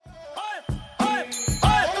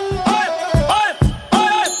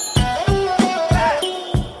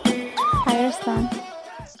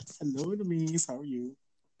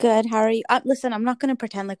Good. How are you? Listen, I'm not going to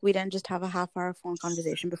pretend like we didn't just have a half-hour phone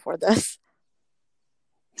conversation before this.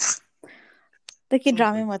 देखिए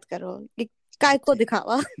ड्रामे मत करो ये काय को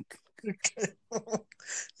दिखावा.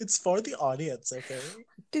 It's for the audience, okay?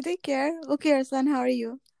 Do they care? Okay, Arslan, how are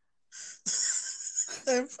you?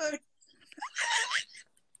 I'm fine.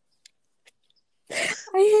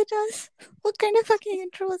 I hate us. What kind of fucking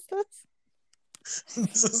intro is this?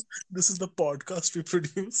 This is the podcast we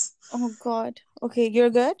produce. Oh God. Okay, you're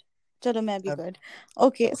good? Chalo, main bhi I'm- good.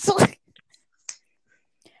 Okay, so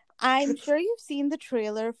I'm sure you've seen the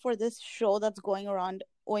trailer for this show that's going around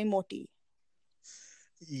Oi Moti.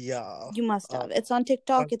 Yeah. You must have. It's on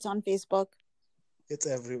TikTok, it's on Facebook. It's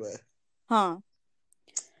everywhere. Huh.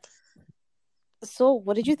 So,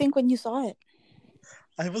 what did you think when you saw it?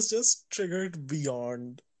 I was just triggered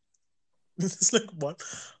beyond. It's like what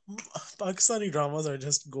Pakistani dramas are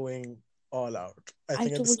just going all out. I I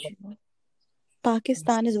think at this told you.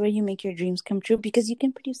 Pakistan is where you make your dreams come true because you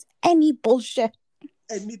can produce any bullshit.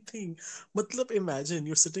 anything. Matlab, imagine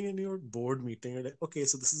you're sitting in your board meeting and like, okay,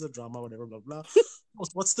 so this is a drama, whatever, blah blah.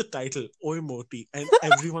 What's the title? Oi Moti, and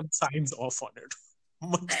everyone signs off on it.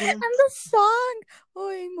 Matlab, And the song,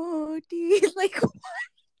 Oi Moti, like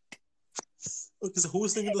okay, so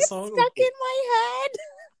who's singing the it's song? stuck Okay, in my head.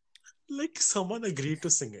 like someone agreed to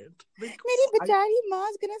sing it. Like Meri I, bichari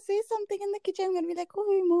ma's gonna say something in the kitchen. I'm gonna be like,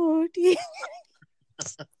 Oi Moti.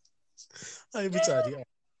 I bichari.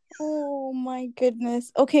 Oh my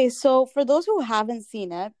goodness. Okay, so for those who haven't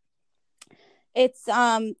seen it, it's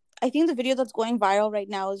I think the video that's going viral right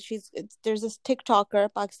now is there's this TikToker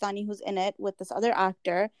Pakistani who's in it with this other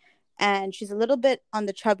actor, and she's a little bit on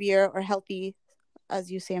the chubbier or healthy,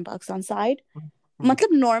 as you say in Pakistan side. Hmm.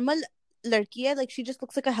 Matlab normal ladki hai, like she just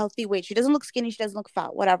looks like a healthy weight. She doesn't look skinny, she doesn't look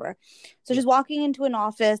fat, whatever. So Yeah. she's walking into an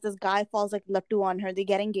office, this guy falls like lattu on her, they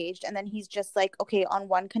get engaged, and then he's just like, okay, on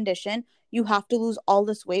one condition, you have to lose all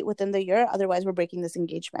this weight within the year, otherwise we're breaking this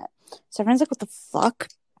engagement. So everyone's like, what the fuck?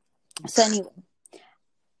 So anyway,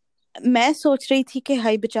 मैं सोच रही थी कि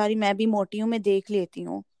हाय बेचारी मैं भी मोटी हूँ मैं देख लेती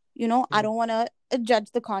हूँ. You know, I don't want to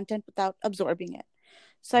judge the content without absorbing it.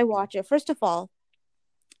 So I watch it. First of all,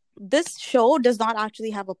 this show does not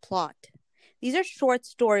actually have a plot. These are short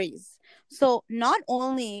stories. So not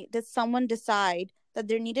only did someone decide that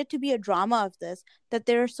there needed to be a drama of this, that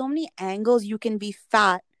there are so many angles you can be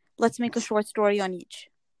fat, let's make a short story on each.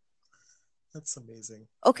 That's amazing.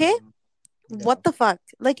 Okay? Yeah. What the fuck?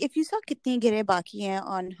 Like if you saw Kitni Gire Baki Hain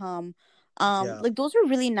on Yeah. like those are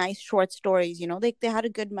really nice short stories, you know, like they had a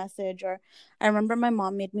good message. Or I remember my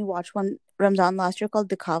mom made me watch one Ramzan last year called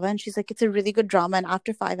Dikhava, and she's like, it's a really good drama, and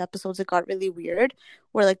after 5 episodes it got really weird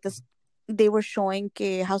where like this they were showing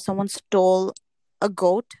how someone stole a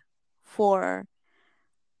goat for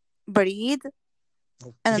Barid,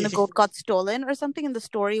 and then the Okay. goat got stolen or something, and the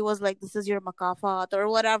story was like, this is your makafat or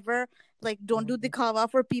whatever, like don't do dikhava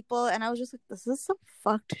for people. And I was just like, this is some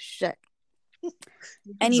fucked shit.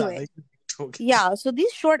 Anyway, yeah, so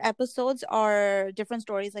these short episodes are different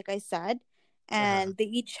stories, like I said, and they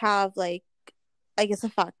each have like, I guess, a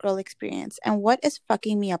fat girl experience. And what is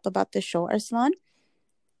fucking me up about this show, Arslan,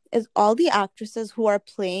 is all the actresses who are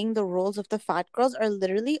playing the roles of the fat girls are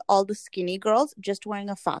literally all the skinny girls just wearing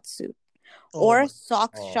a fat suit or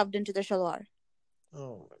socks shoved into the shalwar.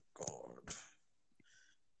 Oh my god.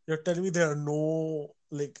 You're telling me there are no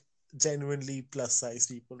like genuinely plus size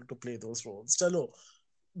people to play those roles. Chalo,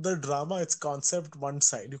 the drama, its concept one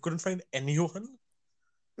side. You couldn't find anyone?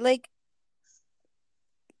 Like,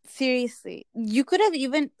 seriously, you could have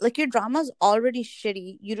even, like, your drama's already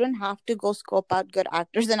shitty. You don't have to go scope out good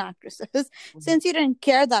actors and actresses. Since you didn't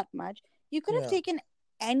care that much, you could have taken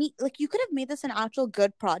you could have made this an actual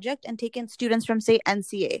good project and taken students from, say,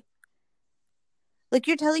 NCA. Like,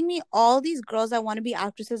 you're telling me all these girls that want to be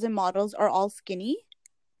actresses and models are all skinny?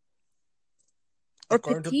 Or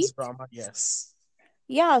According petite? to this drama, yes.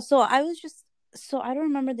 Yeah, so I don't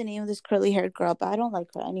remember the name of this curly haired girl, but I don't like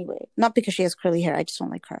her anyway. Not because she has curly hair, I just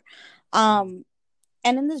don't like her. And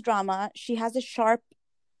in this drama, she has a sharp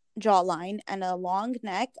jawline and a long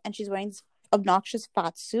neck, and she's wearing this obnoxious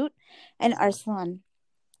fat suit. And Arslan,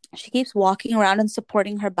 she keeps walking around and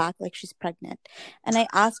supporting her back like she's pregnant. And I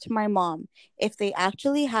asked my mom, if they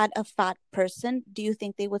actually had a fat person, do you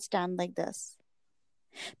think they would stand like this?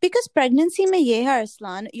 Because pregnancy mein ye hai,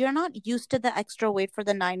 Arslan, you're not used to the extra weight for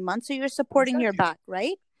the 9 months, so you're supporting your back,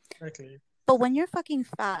 right? Exactly. But when you're fucking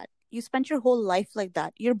fat, you spent your whole life like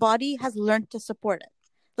that. Your body has learned to support it.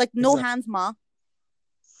 Like, no hands, ma.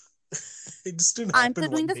 It just didn't I'm happen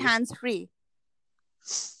doing one this day. hands-free.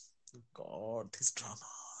 God, these dramas.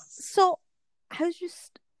 So I was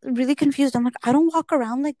just really confused. I'm like, I don't walk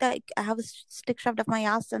around like that. I have a stick shoved up my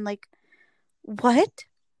ass and like what?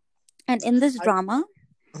 And in this I drama,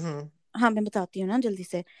 Mhm. हाँ मैं बताती हूँ ना जल्दी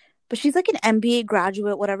से. But she's like an MBA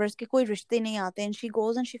graduate, whatever. इसके कोई रिश्ते नहीं आते. And she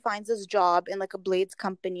goes and she finds this job in like a blades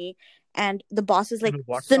company. And the boss is like, And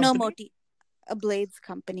what Suno company? Moti, a blades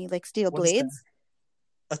company, like steel What is that? blades.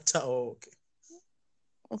 Acha, oh, okay.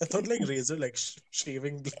 I thought Okay. like razor, like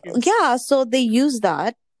shaving blades. Yeah, so they use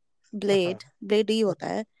that Uh-huh. blade ही होता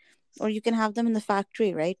है. Or you can have them in the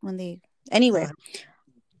factory, right? When they anyway.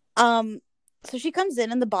 Um, so she comes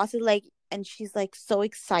in and the boss is like, and she's like so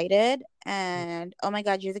excited and oh my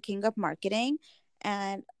god, you're the king of marketing,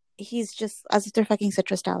 and he's just as if they're fucking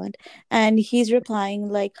citrus talent, and he's replying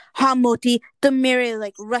like, "Ha moti, tum mere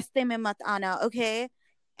like raste mein mat ana, okay."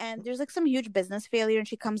 And there's like some huge business failure, and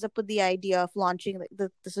she comes up with the idea of launching like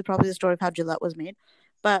this is probably the story of how Gillette was made,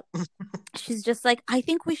 but she's just like, I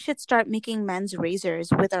think we should start making men's razors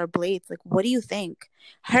with our blades. Like, what do you think?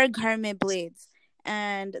 Her ghar mein blades.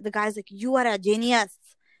 And the guy's like, you are a genius.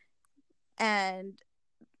 And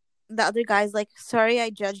the other guy's like, sorry, I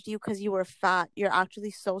judged you because you were fat. You're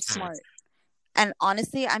actually so smart. And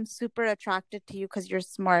honestly, I'm super attracted to you because you're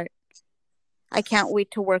smart. I can't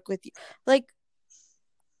wait to work with you. Like,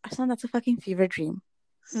 son, that's a fucking fever dream.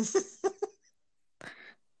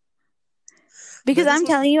 Because That is I'm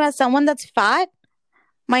what telling you, as someone that's fat,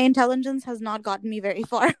 my intelligence has not gotten me very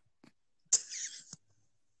far.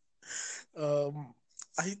 um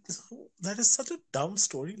I that is such a dumb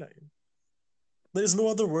storyline. There is no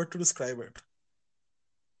other word to describe it.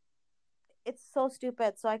 It's so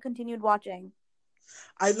stupid. So I continued watching.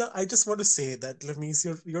 I just want to say that means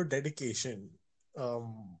your dedication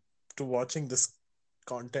to watching this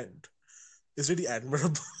content is really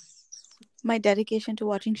admirable. My dedication to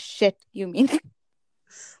watching shit, you mean?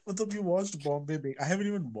 Although you watched Bombay Bacon, I haven't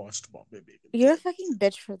even watched Bombay Bacon You're a Club, fucking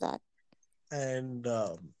bitch for that. and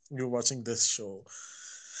you're watching this show.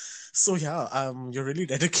 So yeah, you're really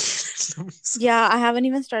dedicated. Let me say. Yeah, I haven't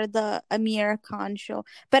even started the Amir Khan show.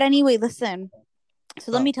 But anyway, listen.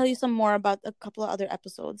 So let Huh. me tell you some more about a couple of other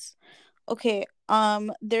episodes. Okay,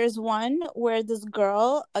 there's one where this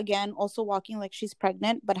girl, again, also walking like she's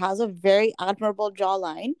pregnant, but has a very admirable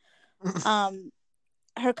jawline. Um,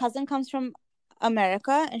 her cousin comes from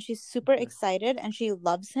America and she's super excited and she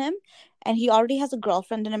loves him. And he already has a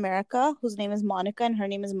girlfriend in America whose name is Monica and her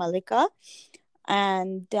name is Malika.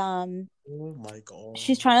 And Oh my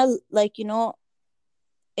she's god. trying to like,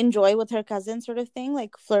 enjoy with her cousin sort of thing,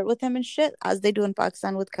 like flirt with him and shit, as they do in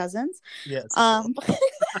Pakistan with cousins. Yes, of course.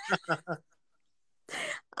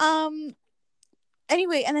 Um um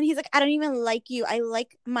anyway, and then he's like, I don't even like you. I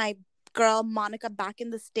like my girl Monica back in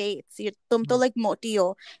the States. You tum to like moti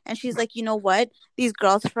ho. And she's like, you know what? These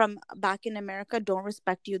girls from back in America don't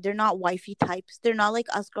respect you. They're not wifey types. They're not like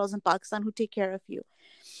us girls in Pakistan who take care of you.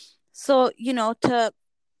 So, to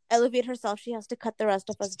elevate herself, she has to cut the rest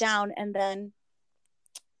of us down. And then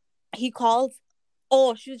he calls.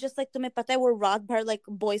 Oh, she was just like, तुम्हें पता है वो रात भर like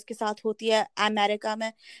boys के साथ होती है America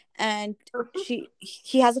में, and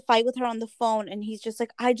he has a fight with her on the phone, and he's just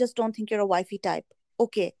like, I just don't think you're a wifey type.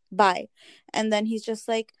 Okay, bye. And then he's just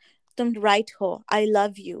like, तुम right ho, I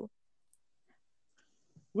love you.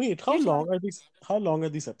 Wait, how You're long telling are these? How long are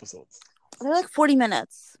these episodes? they're like 40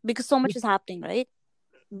 minutes because so much is happening, right?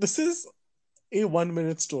 This is a 1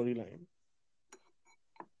 minute storyline.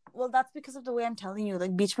 Well, that's because of the way I'm telling you.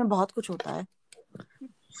 Like बीच में बहुत कुछ होता है.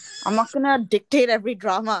 I'm not gonna dictate every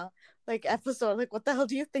drama like episode. Like, what the hell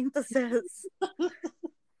do you think this is?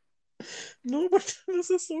 No, but this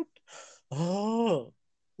is so. Oh,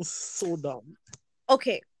 so dumb.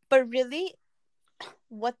 Okay, but really,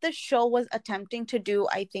 what the show was attempting to do,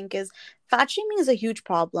 I think, is fat shaming is a huge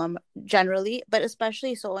problem generally, but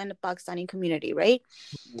especially so in the Pakistani community, right?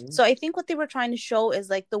 Mhm. So I think what they were trying to show is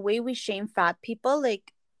like the way we shame fat people,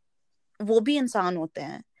 like wo bhi insaan hote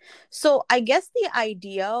hain. So I guess the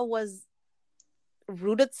idea was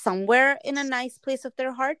rooted somewhere in a nice place of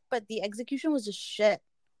their heart, but the execution was just shit.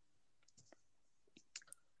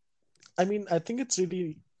 I mean, I think it's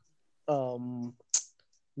really um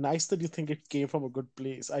nice that you think it came from a good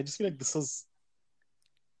place. I just feel like this was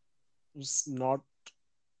just not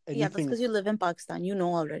Yeah, that's anything. because you live in Pakistan. You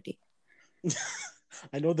know already.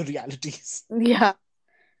 I know the realities. Yeah,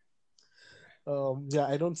 Yeah,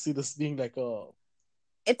 I don't see this being like a.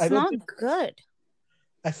 I it's don't not think. good.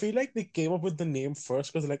 I feel like they came up with the name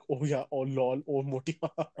first because like, oh yeah, oh lol, oh moti,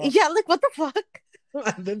 Yeah, like what the fuck?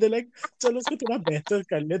 and then they're like, चलो उसको थोड़ा बेहतर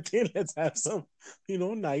कर लेते हैं. Let's have some,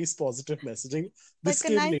 nice positive messaging. This Like a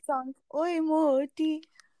came nice late. song. Oi, Moti.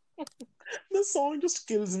 The song just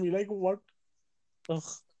kills me. Like what? Ugh.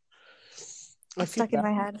 I It's feel stuck in bad.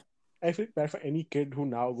 my head. I feel bad for any kid who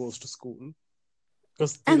now goes to school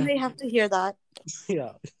because they'll And have they have to hear that.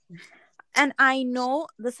 yeah, And I know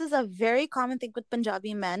this is a very common thing with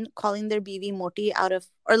Punjabi men calling their BV moti out of,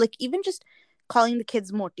 or like even just calling the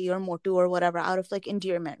kids moti or motu or whatever out of like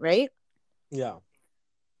endearment, right? yeah.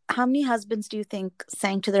 How many husbands do you think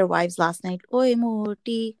sang to their wives last night? Oi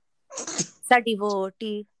moti, sadi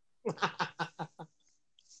voti,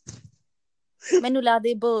 mainu la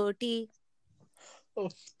de boti. Oh,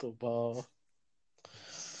 toba.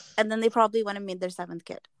 And then they probably went and made their seventh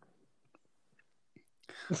kid.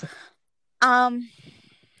 Um,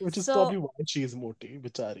 Which is so probably why she is moti,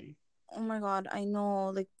 bichari. oh my god, I know.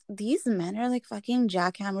 Like these men are like fucking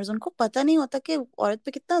jackhammers. उनको पता नहीं होता कि औरत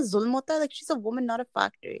पे कितना जुल्म होता है. Like she's a woman, not a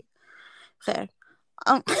factory. खैर.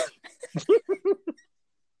 Um,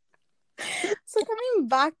 so coming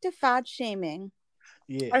back to fat shaming,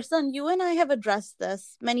 Yeah. our son, you and I have addressed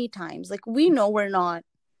this many times. Like we know we're not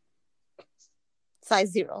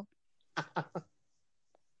size zero.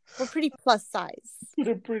 We're pretty plus size,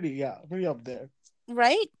 They're pretty, yeah, pretty up there.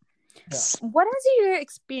 right? Yeah. What has your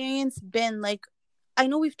experience been like? I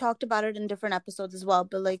know we've talked about it in different episodes as well,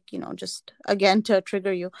 but like, just again to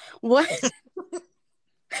trigger you, what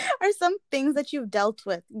are some things that you've dealt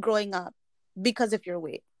with growing up because of your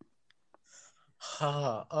weight?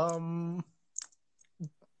 Ha,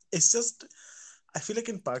 it's just I feel like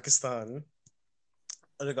in Pakistan,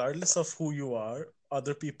 regardless of who you are,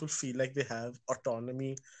 other people feel like they have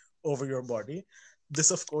autonomy over your body.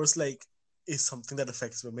 This, of course, like is something that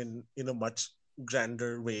affects women in a much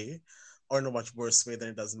grander way or in a much worse way than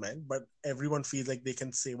it does men. But everyone feels like they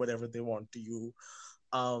can say whatever they want to you,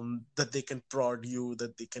 that they can prod you,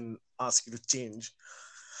 that they can ask you to change.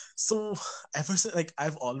 So ever since, like,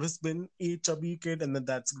 I've always been a chubby kid, and then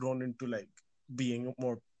that's grown into like being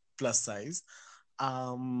more plus size.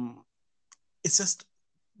 Um, it's just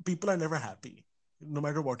people are never happy, no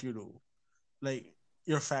matter what you do. Like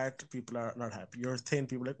you're fat, people are not happy. You're thin,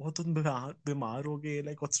 people are like, oh, tum bimar ho gaye?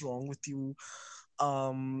 Like, what's wrong with you?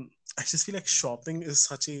 I just feel like shopping is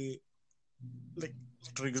such a like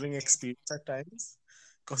triggering experience at times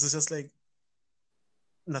because it's just like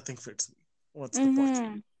nothing fits me. What's the point?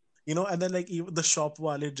 Mm-hmm. And then like even the shop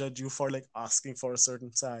wale judge you for like asking for a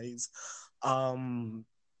certain size. um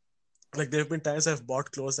like there have been times I've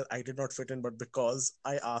bought clothes that I did not fit in, but because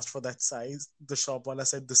I asked for that size, the shop wala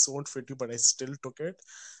said this won't fit you, but I still took it.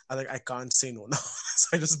 I like I can't say no now. So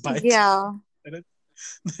I just buy clothes Yeah. and it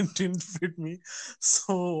didn't fit me.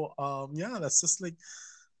 So yeah, that's just like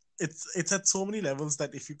it's at so many levels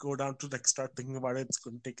that if you go down to like start thinking about it, it's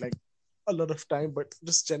going to take like a lot of time. But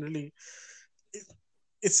just generally, it,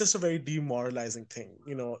 it's just a very demoralizing thing.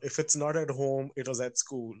 If it's not at home, it was at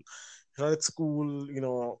school. If not at school,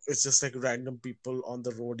 it's just like random people on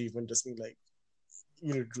the road, even just being like,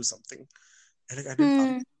 you need to do something. And like, I didn't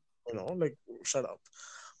ask, Hmm. like, shut up.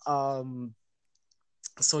 Um,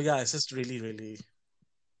 so yeah, it's just really, really,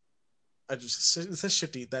 it's just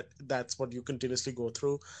shitty that that's what you continuously go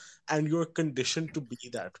through, and you're conditioned to be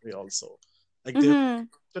that way also. Like Mm-hmm.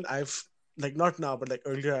 when I've like not now, but like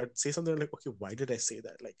earlier, I'd say something like, okay, why did I say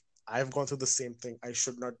that? Like I've gone through the same thing. I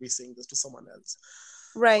should not be saying this to someone else.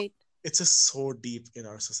 Right. It's just so deep in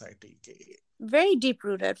our society. Okay? Very deep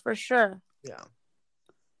rooted for sure. Yeah.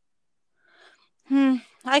 Hmm.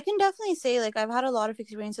 I can definitely say like I've had a lot of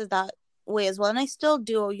experiences that way as well. And I still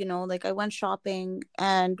do, like I went shopping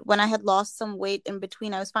and when I had lost some weight in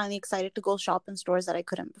between, I was finally excited to go shop in stores that I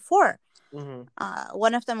couldn't before. Mm-hmm.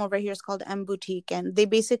 One of them over here is called M Boutique and they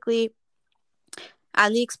basically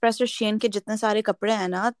AliExpress or Shein के जितने सारे कपड़े हैं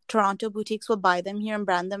ना, Toronto boutiques will buy them here and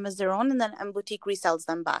brand them as their own and then M Boutique resells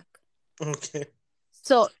them back. Okay.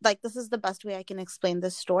 So like this is the best way I can explain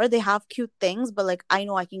this store. They have cute things, but like I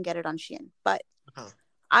know I can get it on Shein. But Uh-huh.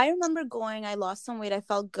 I remember going, I lost some weight, I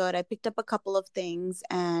felt good. I picked up a couple of things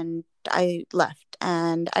and I left.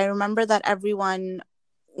 And I remember that everyone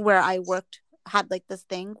where I worked had like this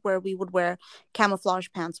thing where we would wear camouflage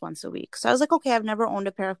pants once a week. So I was like, okay, I've never owned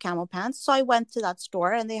a pair of camo pants. So I went to that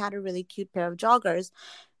store and they had a really cute pair of joggers.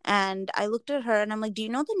 And I looked at her and I'm like, do you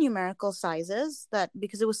know the numerical sizes? That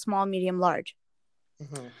because it was small, medium, large.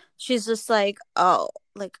 Mm-hmm. She's just like, oh,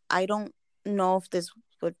 like I don't know if this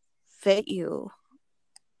would fit you.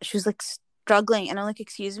 She was like struggling and I'm like,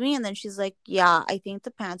 excuse me. And then she's like, yeah, I think the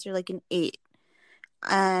pants are like an 8.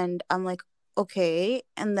 And I'm like, okay.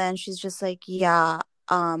 And then she's just like, yeah,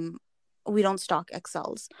 we don't stock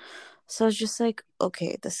XLs. So it's just like,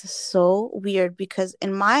 okay, this is so weird because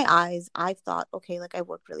in my eyes, I thought, okay, like I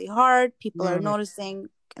worked really hard, people are Mm-hmm. noticing.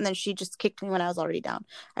 And then she just kicked me when I was already down.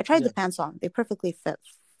 I tried the Yeah. pants on, they perfectly fit,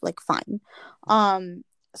 like fine. Um,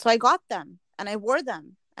 so I got them and I wore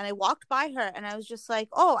them. And I walked by her and I was just like,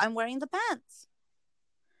 oh, I'm wearing the pants.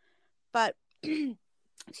 But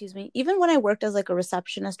excuse me, even when I worked as like a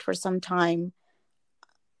receptionist for some time,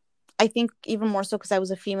 I think even more so because I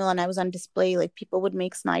was a female and I was on display, like people would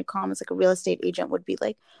make snide comments. Like a real estate agent would be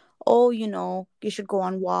like, oh, you should go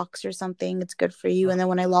on walks or something. It's good for you. And then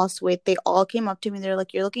when I lost weight, they all came up to me. They're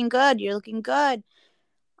like, you're looking good. You're looking good.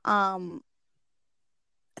 Um,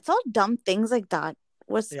 it's all dumb things like that.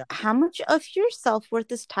 Was Yeah. how much of your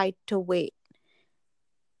self-worth is tied to weight?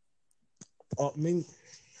 I mean,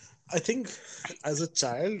 I think as a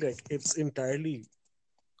child, like it's entirely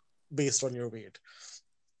based on your weight.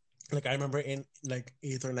 Like I remember in like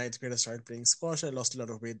eighth or ninth grade, I started playing squash. I lost a lot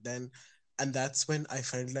of weight then, and that's when I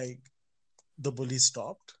felt like the bully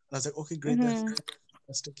stopped. And I was like, okay, great, Mm-hmm.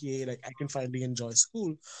 that's okay. Like I can finally enjoy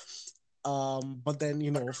school. But then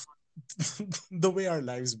the way our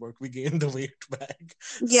lives work, we gain the weight back.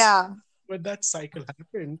 So Yeah. when that cycle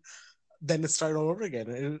happened, then it started all over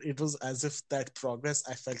again. It was as if that progress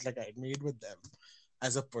I felt like I had made with them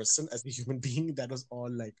as a person, as a human being, that was all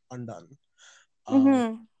like undone. Um,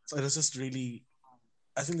 Mm-hmm. so it was just really,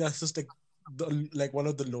 I think that's just like one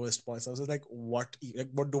of the lowest points. I was just like, what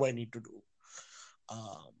do I need to do?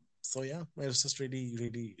 So yeah, it was just really,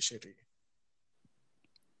 really shitty.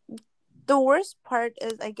 The worst part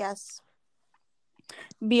is, I guess,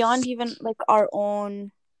 beyond even like our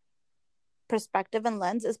own perspective and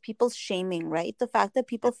lens, is people's shaming, right? The fact that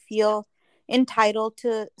Yeah. people feel entitled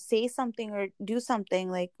to say something or do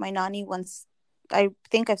something. Like my nanny once, I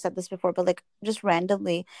think I've said this before, but like just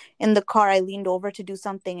randomly in the car, I leaned over to do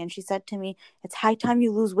something and she said to me, it's high time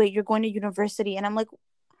you lose weight. You're going to university. And I'm like,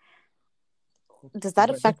 does that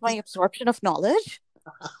But affect my absorption of knowledge?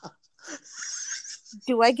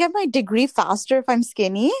 Do I get my degree faster if I'm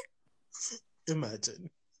skinny? imagine.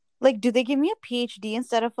 Like, do they give me a PhD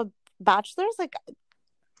instead of a bachelor's? Like,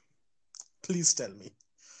 Please tell me.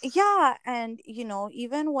 yeah. And,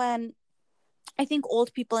 even when I think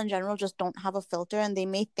old people in general just don't have a filter and they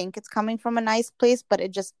may think it's coming from a nice place, but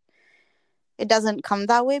it doesn't come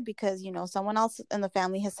that way because, someone else in the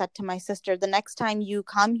family has said to my sister, the next time you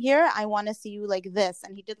come here, I want to see you like this.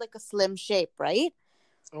 And he did like a slim shape, right?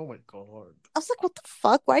 Oh my god. I was like, what the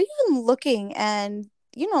fuck? Why are you even looking? And,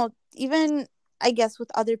 even I guess with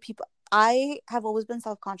other people, I have always been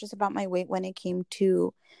self conscious about my weight when it came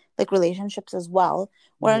to like relationships as well,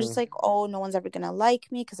 where I'm just Mhm. like, oh, no one's ever going to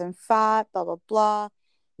like me because I'm fat, blah, blah, blah.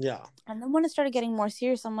 Yeah. And then when it started getting more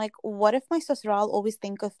serious, I'm like, what if my sasural always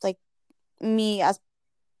think of like me as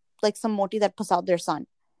like some moti that puts out their son?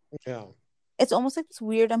 Yeah. It's almost like this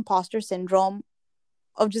weird imposter syndrome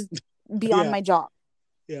of just be on Yeah. my job.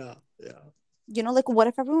 Yeah. Yeah. Like what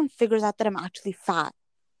if everyone figures out that I'm actually fat?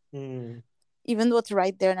 Mm. Even though it's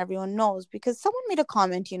right there and everyone knows, because someone made a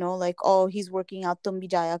comment, like, oh, he's working out, tum bhi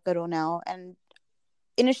jaya karo now. And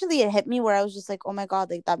initially it hit me where I was just like, oh my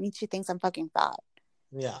God, like that means she thinks I'm fucking fat.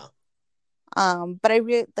 Yeah. But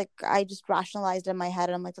I just rationalized in my head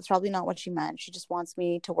and I'm like, that's probably not what she meant. She just wants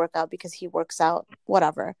me to work out because he works out,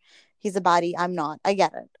 whatever. He's a baddie, I'm not. I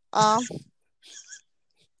get it.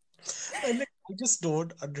 And like, I just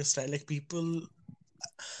don't understand. Like people,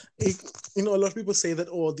 like, a lot of people say that,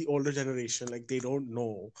 oh, the older generation, like they don't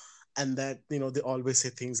know, and that they always say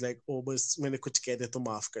things like, oh, bas maine kuch keh de to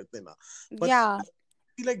maaf kar dena. But Yeah.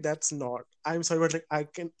 I feel like that's not. I'm sorry, but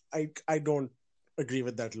like I don't agree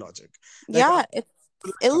with that logic. Like Yeah, it's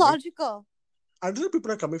people are coming. illogical. I don't know where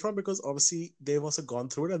people are coming from because obviously they've also gone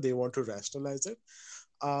through it and they want to rationalize it.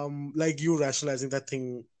 Like you rationalizing that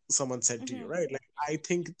thing someone said to you, Mm-hmm. right? Like I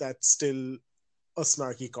think that's still a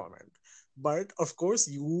snarky comment. But of course,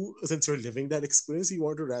 since you're living that experience, you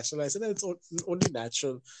want to rationalize it, and it's only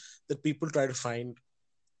natural that people try to find,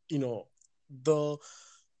 you know, the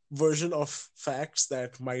version of facts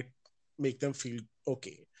that might make them feel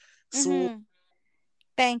okay. So, Mm-hmm.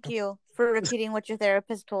 Thank you for repeating what your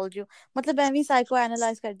therapist told you. मतलब मैं भी psycho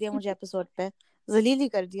analyze कर दिया मुझे episode पे. जलील ही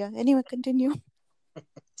कर दिया. Anyway, continue.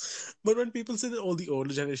 but when people say that all the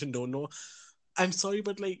older generation don't know, I'm sorry,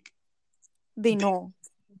 but like They they, know.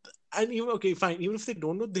 and even okay, fine, even if they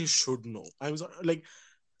don't know, they should know. I'm sorry, like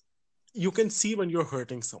you can see when you're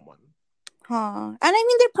hurting someone. Huh. And I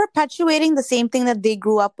mean, they're perpetuating the same thing that they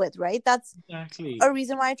grew up with, right? That's a Exactly.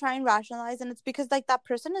 reason why I try and rationalize. And it's because, like, that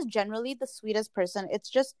person is generally the sweetest person. It's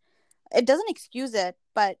just, it doesn't excuse it.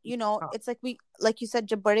 But, Ah, it's like you said,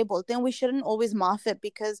 jab bade bolte hain, we shouldn't always mock it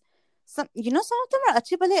because some of them are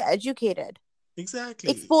अच्छे भले educated.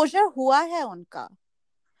 exactly. Exposure हुआ है उनका.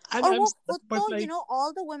 And और I'm वो sorry, खुद but तो, like,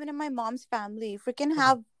 all the women in my mom's family freaking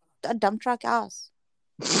have a dump truck ass.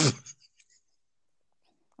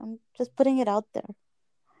 I'm just putting it out there.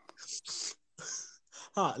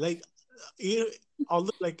 हाँ, like ये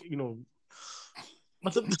although like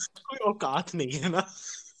मतलब कोई औकात नहीं है ना,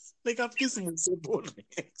 like आप किस मुंह से बोल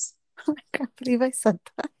रहे हैं? I can't believe I said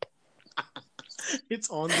that. It's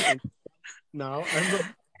on the internet now. I'm not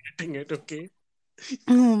editing it, okay?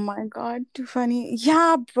 Oh my god, too funny.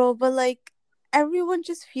 Yeah, bro, but like everyone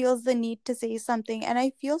just feels the need to say something, and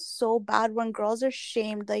I feel so bad when girls are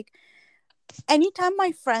shamed. Like anytime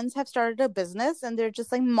my friends have started a business and they're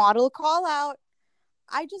just like model call out,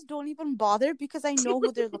 I just don't even bother because I know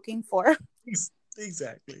who they're looking for.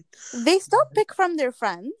 Exactly. They still pick from their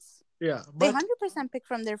friends. Yeah, They but 100% pick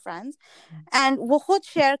from their friends. And वो खुद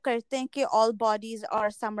share करते हैं कि all bodies are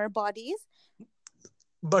summer bodies,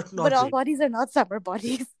 but not all really. bodies are not summer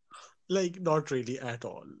bodies. Like not really at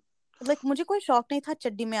all. Like मुझे कोई शौक नहीं था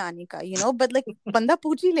चड्डी में आने का, but like बंदा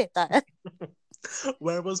पूछ ही लेता है.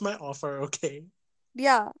 Where was my offer? Okay.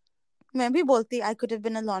 Yeah, मैं भी बोलती I could have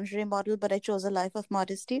been a lingerie model, but I chose a life of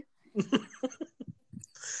modesty.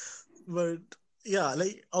 But yeah,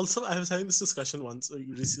 like also I was having this discussion once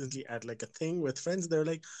recently at like a thing with friends. They're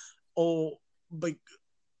like, oh, like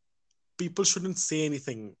people shouldn't say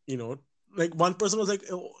anything, Like one person was like,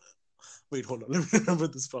 oh, wait, hold on, let me remember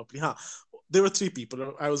this properly. Huh. There were three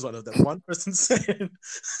people. I was one of them. One person said,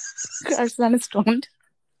 Arslan is stoned.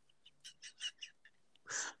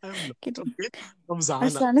 I'm not, Kidding. okay? Ramzan,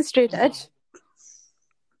 Arslan is straight edge.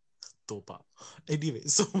 toba. Anyway,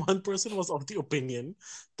 so one person was of the opinion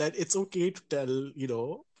that it's okay to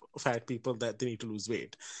tell, fat people that they need to lose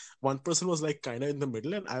weight. One person was like kind of in the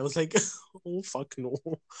middle, and I was like, oh, fuck no.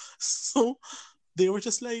 So they were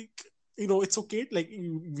just like, it's okay. Like,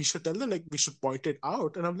 we should tell them, like, we should point it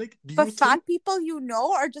out. And I'm like, do For you think? fat people,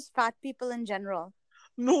 or just fat people in general?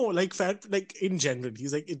 No, like, fat, like, in general.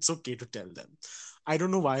 He's like, it's okay to tell them. I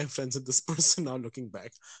don't know why I'm friends with this person now looking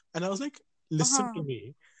back. And I was like, listen to Uh-huh.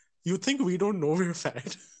 me. You think we don't know we're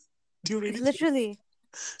fat? Do you really think? Literally.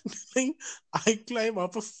 Like, I climb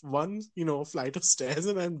up of one, flight of stairs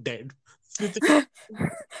and I'm dead. You think?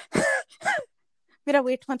 मेरा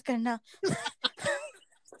weight मत करना.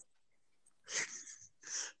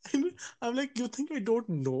 And I'm like, you think I don't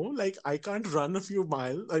know? Like, I can't run a few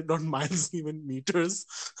miles, like not miles, even meters,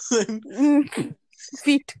 and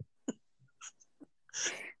Feet.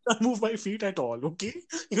 I move my feet at all. Okay,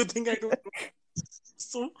 you think I don't know?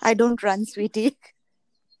 So, I don't run, sweetie.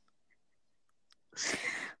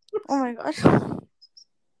 Oh my gosh.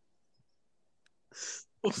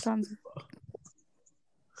 Sounds...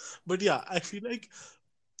 but yeah, I feel like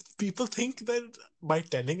people think that by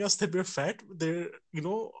telling us that we're fat, they're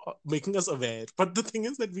making us aware. But the thing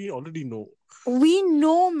is that we already know. We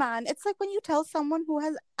know, man. It's like when you tell someone who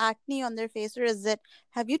has acne on their face, or is it,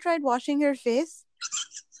 have you tried washing your face?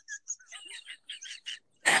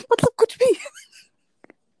 मतलब कुछ भी.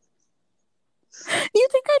 You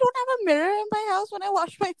think I don't have a mirror in my house when I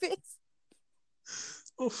wash my face?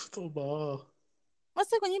 Oof, toba.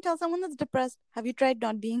 It's like when you tell someone that's depressed, have you tried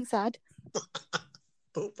not being sad?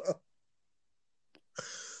 Toba.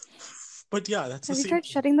 But yeah, that's Have the you same tried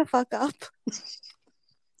thing. shutting the fuck up?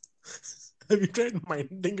 Have you tried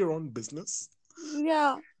minding your own business?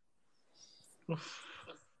 Yeah. But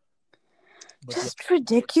Just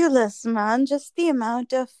ridiculous, man. Just the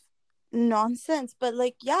amount of nonsense. But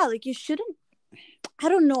like, yeah, like you shouldn't. I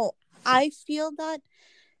don't know. I feel that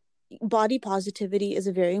body positivity is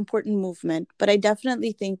a very important movement, but I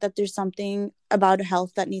definitely think that there's something about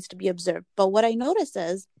health that needs to be observed. But what I notice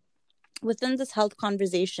is within this health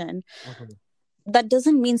conversation, that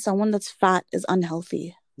doesn't mean someone that's fat is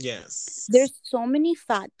unhealthy. yes, There's so many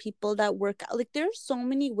fat people that work out. Like there's so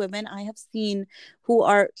many women I have seen who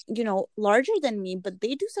are, larger than me, but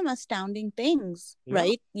they do some astounding things, yeah,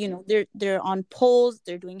 right? They're on poles,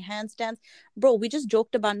 they're doing handstands. Bro, we just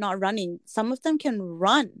joked about not running. Some of them can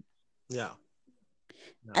run. yeah.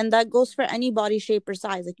 And that goes for any body shape or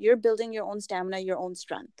size. Like you're building your own stamina, your own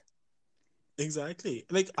strength. Exactly.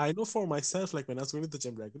 Like I know for myself, like when I was going to the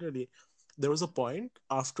gym regularly, there was a point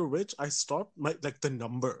after which I stopped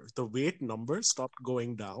the weight number stopped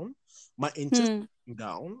going down. My inches going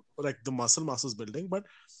down, like the muscle mass was building, but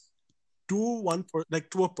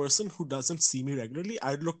to a person who doesn't see me regularly,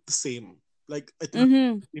 I'd look the same. Like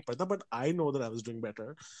but I know that I was doing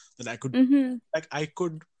better, that I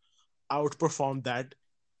could outperform that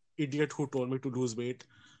idiot who told me to lose weight.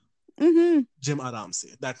 Gym aram se.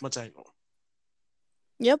 That much I know.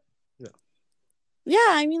 Yep. Yeah. Yeah,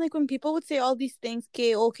 I mean, like when people would say all these things,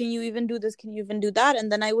 okay, oh, can you even do this? Can you even do that?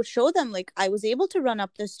 And then I would show them, like, I was able to run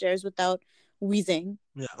up the stairs without wheezing.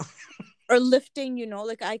 Yeah. Or lifting,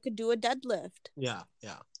 like I could do a deadlift. Yeah.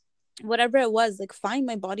 Yeah. Whatever it was, like, fine,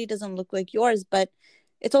 my body doesn't look like yours, but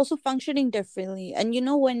It's also functioning differently. And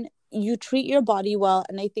when you treat your body well,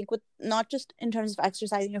 and I think with not just in terms of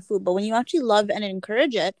exercising or food, but when you actually love and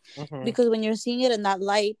encourage it, Mm-hmm. because when you're seeing it in that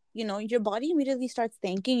light, your body immediately starts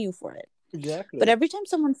thanking you for it. But Exactly. every time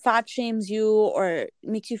someone fat shames you or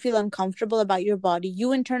makes you feel uncomfortable about your body,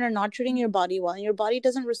 you in turn are not treating your body well, and your body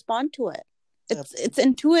doesn't respond to it. It's Absolutely.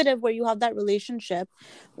 intuitive, where you have that relationship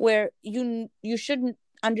where you should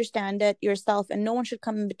understand it yourself, and no one should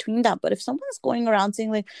come in between that. But if someone's going around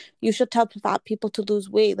saying like you should tell fat people to lose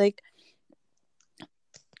weight, like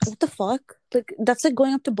what the fuck? Like that's like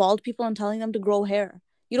going up to bald people and telling them to grow hair.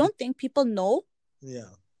 You don't think people know?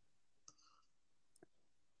 Yeah.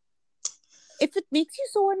 If it makes you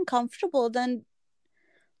so uncomfortable, then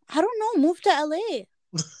I don't know, move to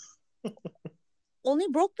LA. Only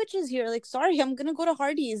broke bitches here. Like, sorry, I'm gonna go to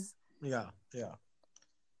Hardee's. Yeah. Yeah.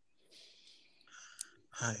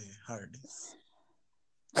 Hi, Hardee's.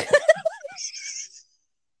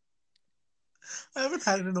 I haven't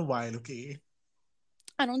had it in a while, okay?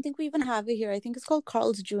 I don't think we even have it here. I think it's called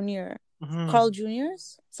Carl's Jr. Carl Mm-hmm.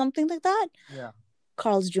 Jr.'s? Something like that? Yeah.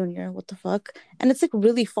 Carl's Jr. What the fuck? And it's like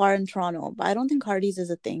really far in Toronto, but I don't think Hardee's is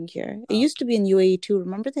a thing here. It used to be in UAE too.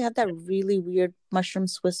 Remember they had that really weird mushroom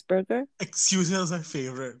Swiss burger? Excuse me, that's my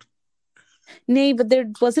favorite. Nay, but there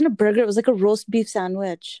wasn't a burger. It was like a roast beef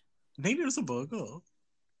sandwich. Maybe there's a burger.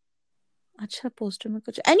 अच्छा poster में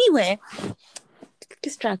कुछ anyway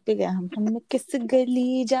किस track पे गए हम किस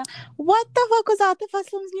गली जा what the fuck was Atif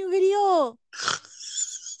Aslam's new video?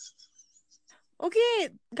 Okay,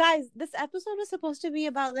 guys, this episode was supposed to be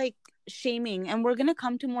about like shaming, and we're gonna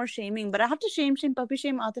come to more shaming, but I have to shame Pappi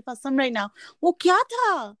shame Atif Aslam right now. वो क्या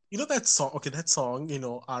था? You know that song? Okay, that song,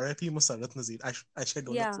 R.I.P. Musarat Nazir. Actually, I don't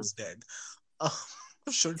know if Yeah, he's dead. Uh,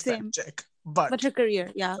 should fact same. check. But But her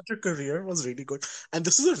career, yeah. her career was really good. And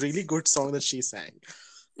this is a really good song that she sang.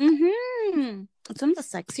 Mm-hmm. It's one of the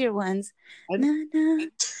sexier ones. And Na na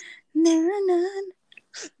na na.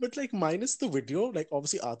 but like minus the video, like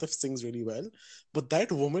obviously Atif sings really well, but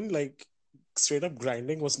that woman like straight up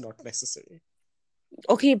grinding was not necessary.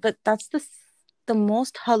 Okay, but that's the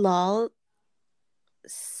most halal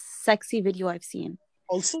sexy video I've seen.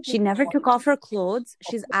 Also, She never took off her clothes.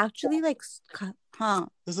 She's actually like, huh?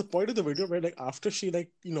 there's a point of the video where like after she like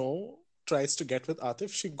tries to get with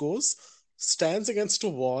Atif, she goes, stands against a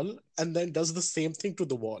wall, and then does the same thing to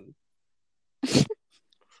the wall.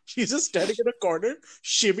 She's just standing in a corner,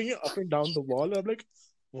 shimmying up and down the wall. I'm like,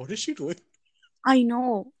 what is she doing? I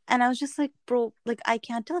know. And I was just like, bro, like I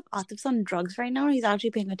can't tell if Atif's on drugs right now or he's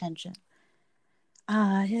actually paying attention.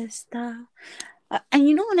 Ahista. And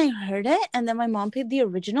when I heard it and then my mom played the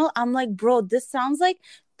original, I'm like, bro, this sounds like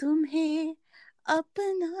Tumhe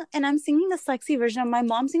Apna. And I'm singing the sexy version. My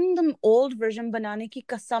mom's singing the old version, Banane Ki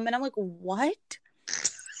Kasam. And I'm like, what?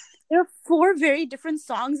 There are 4 very different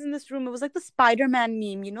songs in this room. It was like the Spider-Man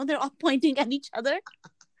meme, they're all pointing at each other.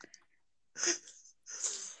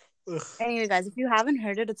 Ugh. Anyway, guys, if you haven't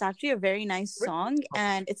heard it, it's actually a very nice song,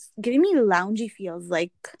 and it's giving me loungy feels,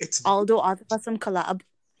 like It's Aldo Atif Aslam collab.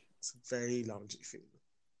 it's very loungy feel.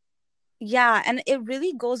 Yeah, and it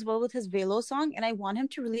really goes well with his Velo song, and I want him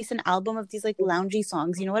to release an album of these like loungy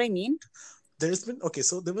songs. You know what I mean? There's been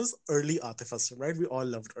so there was early Atif Aslam, right? We all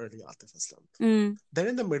loved early Atif Aslam. Mm. Then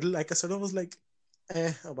in the middle, like I sort of was like,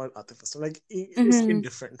 about Atif Aslam, like it's Mm-hmm.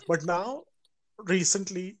 indifferent. But now,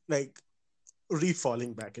 recently, like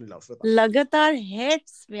re-falling back in love with Lagatar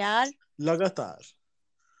hits, yaar. Lagatar.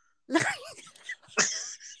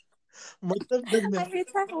 I hate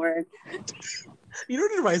that word.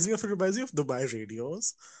 What it reminds me of? It reminds me of Dubai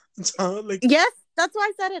radios. Like Yes, that's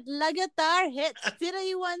why I said it. Lagatar hits.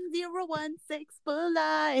 31016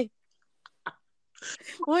 Pulai.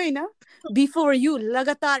 Oi, na? Before you,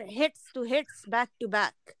 Lagatar hits to hits back to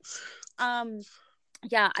back.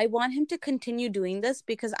 Yeah, I want him to continue doing this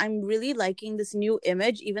because I'm really liking this new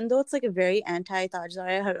image, even though it's like a very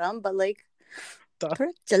anti-Tajzaya Haram, but like थोड़ा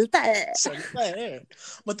चलता है. चलता है.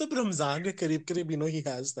 मतलब Ramzan के करीब he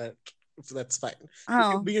has that. That's fine. He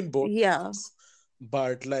Oh, can be in both. yeah.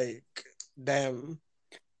 But like, damn.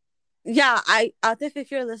 Yeah, Atif,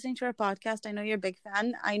 if you're listening to our podcast, I know you're a big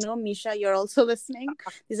fan. I know Misha, you're also listening.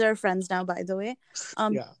 These are our friends now, by the way.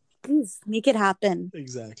 Yeah. Please make it happen.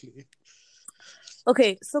 Exactly.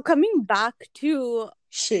 Okay, so coming back to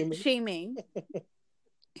Shaming.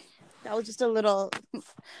 That was just a little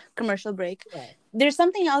commercial break. Yeah. There's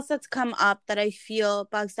something else that's come up that I feel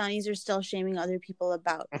Pakistanis are still shaming other people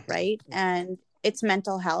about, right? And it's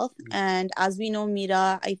mental health. And as we know,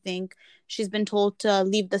 Mira, I think she's been told to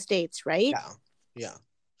leave the States, right? Yeah.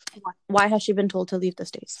 Why has she been told to leave the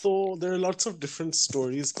States? So there are lots of different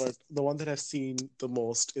stories, but the one that I've seen the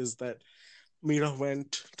most is that Mira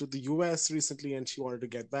went to the US recently and she wanted to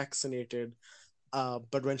get vaccinated.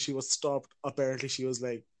 But when she was stopped, apparently she was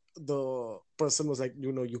like, the person was like,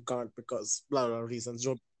 you can't because blah blah reasons.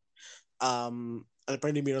 And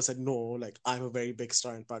apparently Mira said, no, like I'm a very big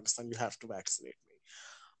star in Pakistan. You have to vaccinate me.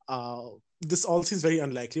 This all seems very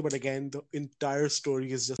unlikely, but again, the entire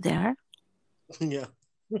story is just There, yeah,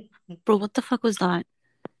 bro. What the fuck was that?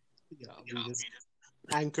 yeah. We just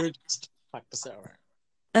anchored just practice hour.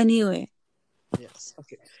 Anyway, Yes.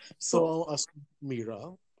 Okay. So I'll ask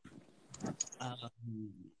Mira. Um,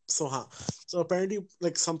 so so apparently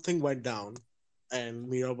like something went down, and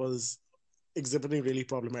Mira was exhibiting really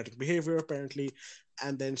problematic behavior apparently,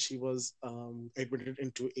 and then she was admitted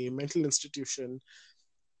into a mental institution.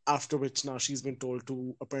 After which now she's been told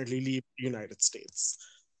to apparently leave the United States.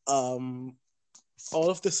 Um, all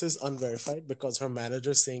of this is unverified because her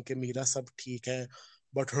manager is saying कि Mira sab theek hai,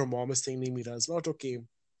 but her mom is saying nee, Mira is not okay.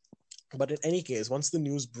 But in any case, once the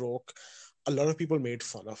news broke, a lot of people made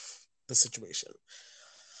fun of the situation.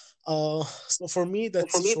 So for me, that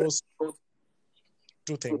shows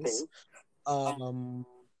two things. Um,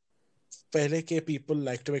 pehle ke people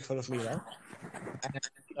like to make fun of Mira, and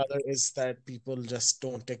the other is that people just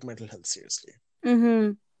don't take mental health seriously.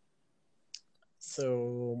 mm-hmm.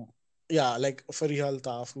 So yeah, like Fariha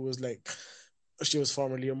Altaf, who was like, she was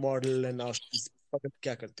formerly a model and now she's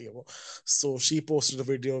kya karti hai wo. So she posted a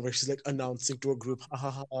video where she's like announcing to a group, ha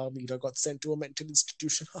ha ha, Meera got sent to a mental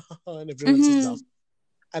institution, ha ha ha, and everyone else is Mm-hmm. laughing.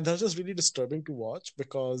 And that was just really disturbing to watch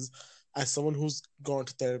because as someone who's gone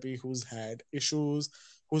to therapy, who's had issues,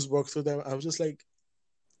 who's worked through them, I was just like,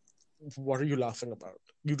 what are you laughing about?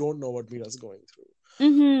 You don't know what Meera's going through.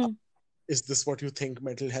 Mm-hmm. Is this what you think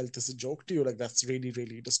mental health is a joke to you? Like that's really,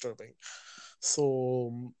 really disturbing.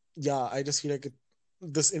 So yeah, I just feel like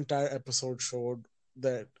this entire episode showed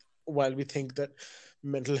that while we think that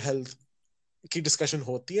mental health की discussion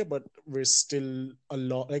होती है, but we're still a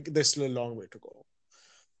lot like there's still a long way to go.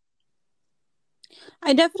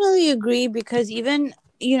 I definitely agree because even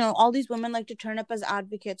all these women like to turn up as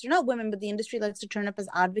advocates. Or not women, but the industry likes to turn up as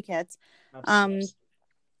advocates. Absolutely. Um,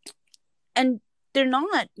 and they're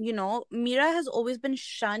not. Mira has always been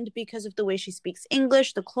shunned because of the way she speaks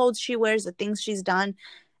English, the clothes she wears, the things she's done,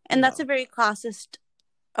 and Yeah. that's a very classist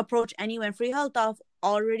approach anyway. And Free Altaf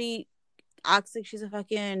already acts like she's a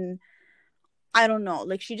fucking, I don't know,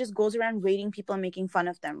 like she just goes around rating people and making fun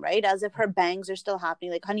of them, right? As if her bangs are still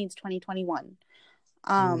happening. Like, honey, it's 2021.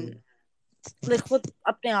 Hmm. Like khud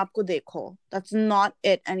apne aap ko dekho. That's not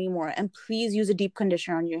it anymore. And please use a deep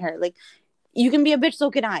conditioner on your hair. Like, you can be a bitch, so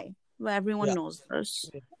can I. But everyone Yeah. knows this.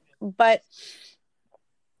 But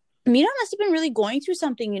Mira must have been really going through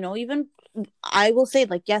something, even I will say,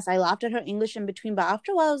 like, yes, I laughed at her English in between, but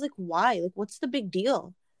after a while I was like, why? Like, what's the big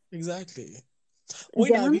deal? Exactly.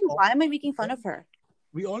 Wait, now Genuinely, why am I making fun of her?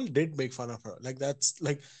 we all did make fun of her. Like that's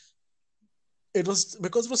like it was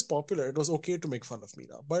because it was popular. It was okay to make fun of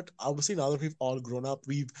Meera. But obviously now that we've all grown up,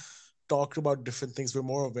 we've talked about different things. We're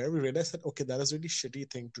more aware. We realize that okay, that is a really shitty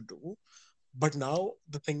thing to do. But now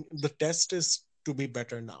the test is to be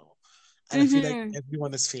better now, and I feel like Mm-hmm.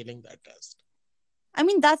 everyone is failing that test. I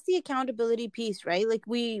mean, that's the accountability piece, right? Like,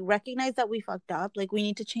 we recognize that we fucked up. Like, we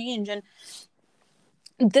need to change. And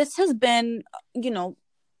this has been,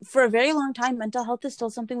 for a very long time, mental health is still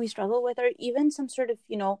something we struggle with, or even some sort of,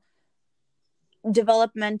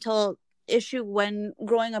 developmental issue. When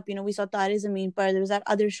growing up, we saw Tare Zameen Par. There was that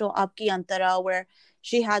other show, Aapki Antara, where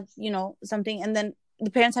she had, something. And then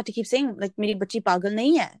the parents had to keep saying, like, Meri bachi pagal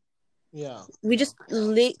nahi hai. Yeah, We just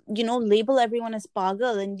label everyone as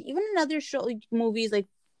pagal. And even in other show movies like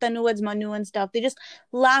Tanuwad's Manu and stuff, they just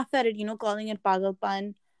laugh at it, calling it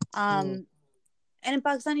pagalpan. mm, And in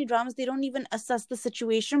Pakistani dramas, they don't even assess the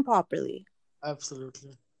situation properly.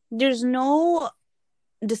 absolutely. There's no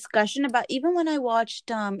discussion about, even when I watched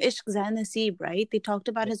Ishq Zain Naseeb, right? They talked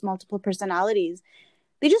about Yeah, his multiple personalities.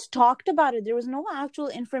 They just talked about it. There was no actual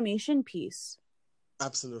information piece.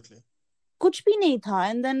 absolutely. Kuch bhi nahi tha.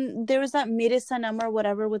 And then there was that Mere Sanam or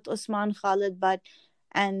whatever with Usman Khalid Butt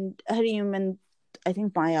and Harim and I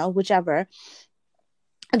think Maya, whichever.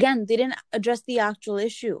 Again, they didn't address the actual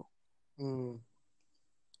issue. Mm,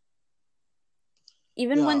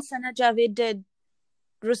 Even yeah, when Sana Javed did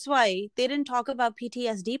Ruswai, they didn't talk about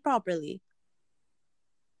PTSD properly.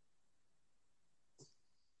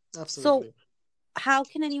 So absolutely. how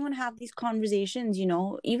can anyone have these conversations?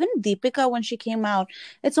 Even Deepika, when she came out,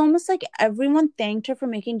 it's almost like everyone thanked her for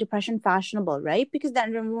making depression fashionable, right? Because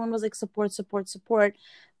then everyone was like, support, support, support.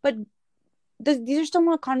 But these are still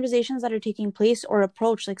more conversations that are taking place or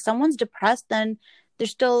approach. Like, someone's depressed, then they're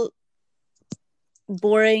still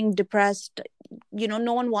boring, depressed.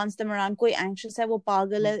 no one wants them around, koi anxious hai, wo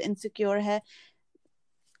pagal hai, insecure hai,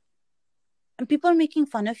 and people are making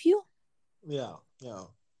fun of you. Yeah, yeah.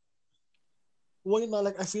 Well,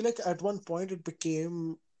 like I feel like at one point it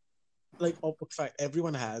became like, oh, in fact,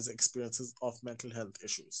 everyone has experiences of mental health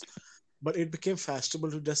issues, but it became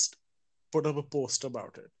fashionable to just put up a post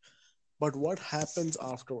about it. But what happens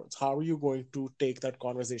afterwards? How are you going to take that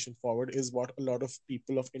conversation forward? Is what a lot of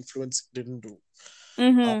people of influence didn't do. Uh,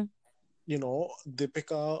 Mm-hmm.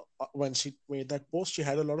 Deepika, when she made that post, she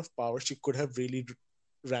had a lot of power. She could have really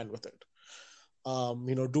ran with it.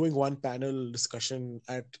 Doing one panel discussion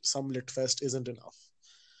at some lit fest isn't enough.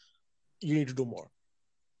 You need to do more.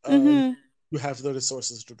 Uh, Mm-hmm. you have the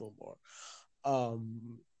resources to do more.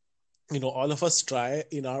 Um, all of us try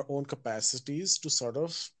in our own capacities to sort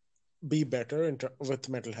of be better with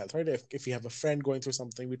mental health, right? If we have a friend going through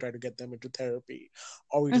something, we try to get them into therapy,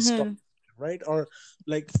 or we just talk, Mm-hmm. right? Or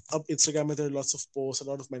like up Instagram, there are lots of posts, a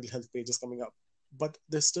lot of mental health pages coming up, but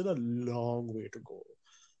there's still a long way to go.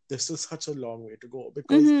 There's still such a long way to go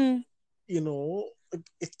because Mm-hmm. you know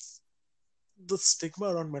it's the stigma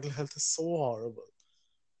around mental health is so horrible.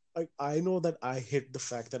 Like I know that I hid the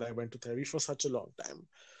fact that I went to therapy for such a long time,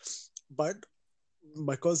 but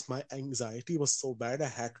because my anxiety was so bad, I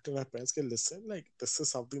had to tell my parents, "Okay, listen, like this is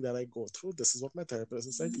something that I go through. This is what my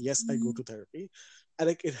therapist said. Yes, I go to therapy," and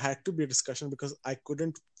like it had to be a discussion because I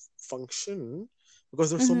couldn't function because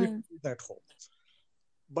there's so many Mm-hmm. people at home.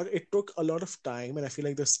 But it took a lot of time, and I feel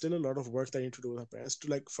like there's still a lot of work that I need to do with my parents to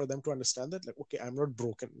like for them to understand that like, okay, I'm not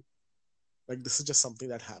broken. Like this is just something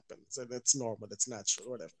that happens, and it's normal, it's natural,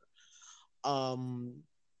 whatever. Um,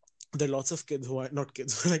 there are lots of kids who are not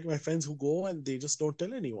kids, like my friends who go and they just don't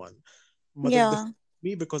tell anyone. Matlab, Yeah.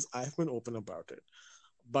 me because I've been open about it,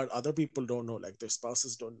 but other people don't know, like their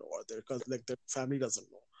spouses don't know, or their family doesn't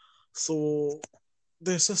know. So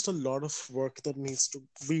there's just a lot of work that needs to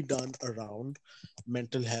be done around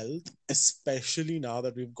mental health, especially now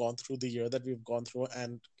that we've gone through the year that we've gone through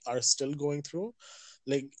and are still going through.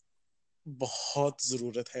 Like बहुत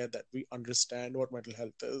ज़रूरत है that we understand what mental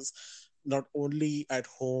health is, not only at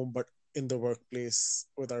home but in the workplace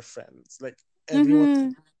with our friends. Like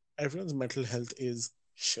Mm-hmm. everyone's mental health is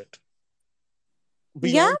shit. Yeah,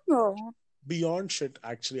 Beyond bro. beyond shit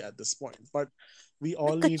actually at this point. But we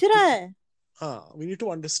all Like need kachra to hai. we need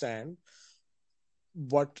to understand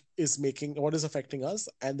what is affecting us,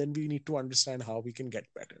 and then we need to understand how we can get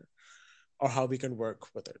better or how we can work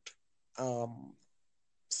with it. Um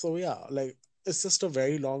so yeah, like it's just a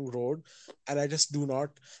very long road, and I just do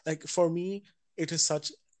not like for me it is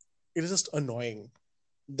just annoying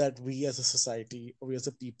that we as a society, we as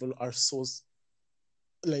a people are so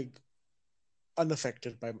like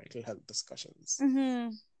unaffected by mental health discussions.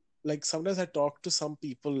 Mm-hmm. Like sometimes I talk to some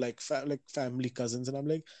people like like family cousins, and I'm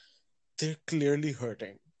like, they're clearly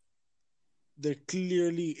hurting, they're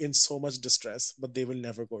clearly in so much distress, but they will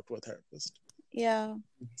never go to a therapist. Yeah.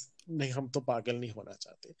 नहीं हम तो पागल नहीं होना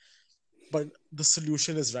चाहते, but the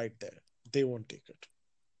solution is right there, they won't take it.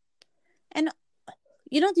 And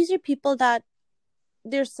these are people that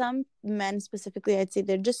there's some men specifically, I'd say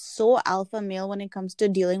they're just so alpha male when it comes to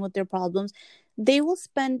dealing with their problems. They will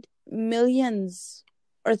spend millions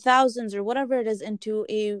or thousands or whatever it is into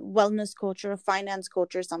a wellness coach or a finance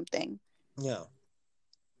coach or something. Yeah,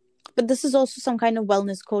 But this is also some kind of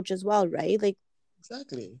wellness coach as well, right? Like,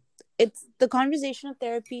 exactly. it's the conversation of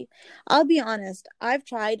therapy. I'll be honest, I've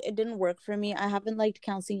tried, it didn't work for me. I haven't liked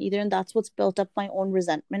counseling either, and that's what's built up my own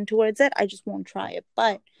resentment towards it. I just won't try it.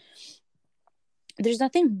 But there's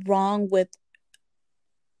nothing wrong with,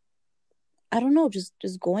 I don't know, just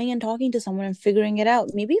going and talking to someone and figuring it out.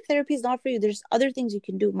 Maybe if therapy is not for you, there's other things you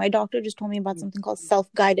can do. My doctor just told me about something called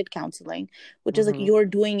self-guided counseling, which is like Mm-hmm. you're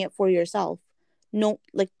doing it for yourself. No,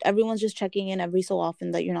 like everyone's just checking in every so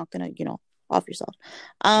often that you're not gonna, off yourself.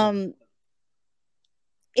 Yeah.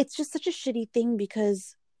 It's just such a shitty thing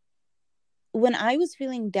because when I was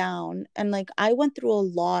feeling down and like I went through a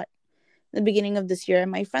lot in the beginning of this year,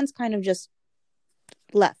 and my friends kind of just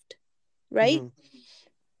left, right? Mm-hmm.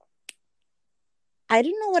 I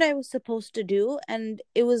didn't know what I was supposed to do, and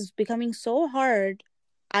it was becoming so hard.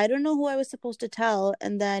 I don't know who I was supposed to tell.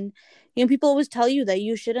 And then, people always tell you that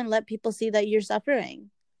you shouldn't let people see that you're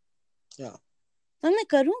suffering. Yeah. So I'm like,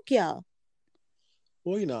 करूं क्या?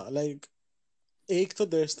 वही ना, like एक तो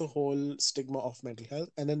there's the whole stigma of mental health,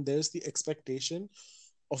 and then there's the expectation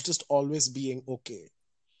of just always being okay.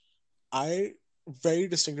 I very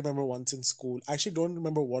distinctly remember once in school, I actually don't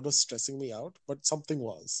remember what was stressing me out, but something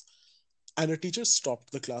was. And a teacher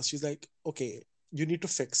stopped the class. She's like, okay, you need to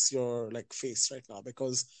fix your like face right now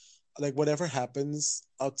because like whatever happens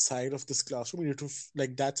outside of this classroom, you need to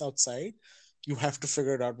like that's outside. you have to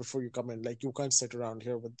figure it out before you come in. Like, you can't sit around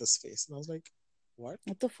here with this face. And I was like, what?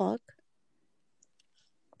 What the fuck?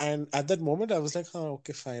 And at that moment, I was like, huh,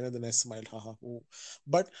 okay, fine. And then I smiled, haha. Ooh.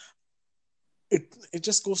 But it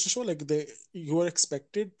just goes to show, like, you are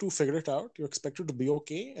expected to figure it out. You're expected to be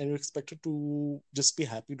okay, and you're expected to just be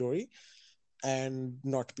happy dory and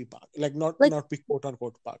not be like Like, not be quote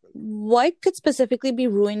unquote pagal. what could specifically be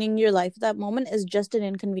ruining your life at that moment is just an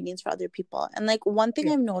inconvenience for other people. And like one thing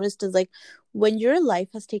Yeah. I've noticed is like when your life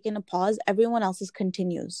has taken a pause, everyone else's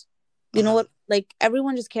continues. You know Uh-huh. what? Like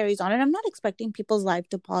everyone just carries on. And I'm not expecting people's life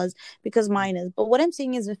to pause because mine is. But what I'm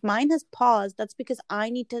saying is if mine has paused, that's because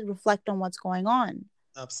I need to reflect on what's going on.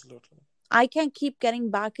 Absolutely. I can't keep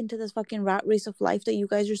getting back into this fucking rat race of life that you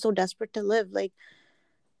guys are so desperate to live. Like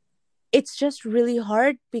it's just really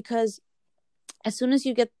hard because as soon as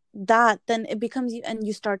you get that, then it becomes you, and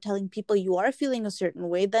you start telling people you are feeling a certain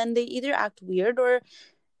way, then they either act weird or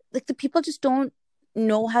like the people just don't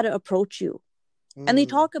know how to approach you and they Mm.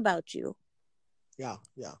 talk about you Yeah,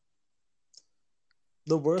 yeah.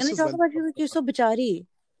 The and worst they is talk when about you like you're so bichari.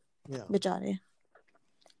 yeah. Bichare.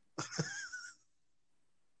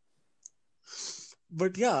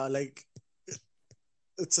 But yeah, like,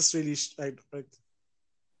 it's just really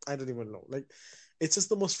I don't even know. Like, it's just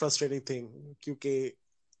the most frustrating thing. QK,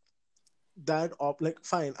 like,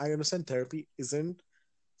 fine, I understand therapy isn't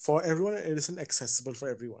for everyone, it isn't accessible for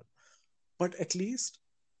everyone. But at least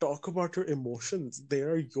talk about your emotions. They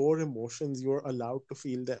are your emotions. You're allowed to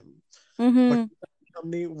feel them. But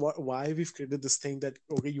Mm-hmm. why we've created this thing that,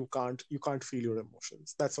 okay, you can't feel your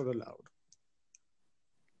emotions. That's not allowed.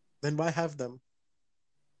 Then why have them?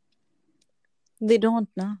 They don't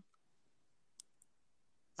know.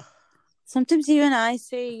 Sometimes even I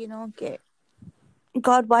say, okay,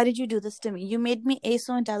 God, why did you do this to me? You made me a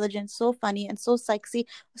so intelligent, so funny, and so sexy.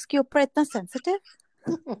 उसके ऊपर इतना sensitive,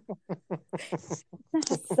 इतना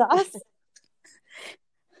हसास.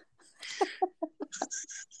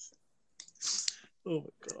 Oh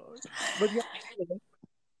my god. But yeah,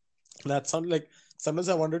 that sounds like, sometimes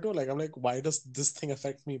I wonder too, like, I'm like, why does this thing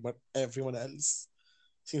affect me but everyone else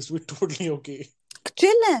seems to be totally okay?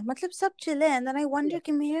 Chill है मतलब सब chill है and then I Yeah. wonder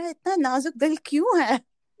कि मेरा इतना नाजुक दिल क्यों है.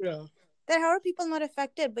 Yeah. Then how are people not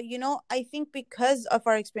affected? But I think because of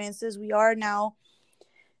our experiences we are now,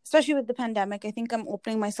 especially with the pandemic, I think I'm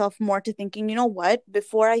opening myself more to thinking, you know what,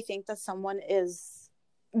 before I think that someone is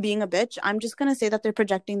being a bitch, I'm just going to say that they're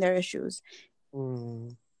projecting their issues.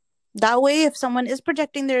 Mm. That way if someone is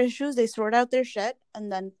projecting their issues, they sort out their shit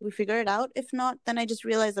and then we figure it out. If not, then I just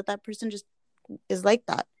realize that that person just is like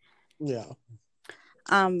that. Yeah.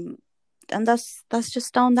 um and that's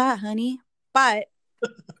just on that, honey. But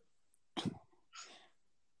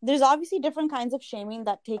there's obviously different kinds of shaming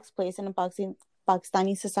that takes place in a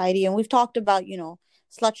Pakistani society, and we've talked about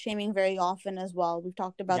slut shaming very often as well. We've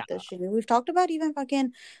talked Yeah. about this shaming. We've talked about even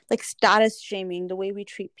fucking like status shaming, the way we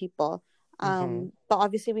treat people. Mm-hmm. But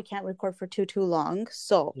obviously we can't record for too long,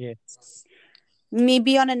 so Yes.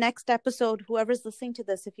 maybe on a next episode, whoever's listening to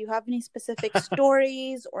this, if you have any specific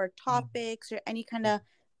stories or topics or any kind of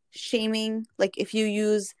shaming, like if you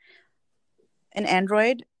use an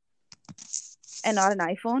Android and not an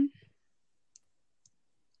iPhone.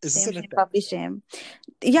 Is this Shame, an shame, attack? puppy, shame.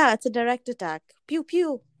 Yeah, it's a direct attack. Pew,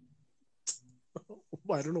 pew.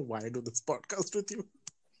 I don't know why I do this podcast with you.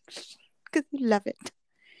 Because you love it.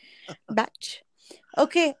 Batch.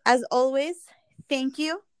 Okay, as always, thank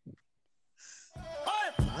you.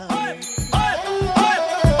 Bye.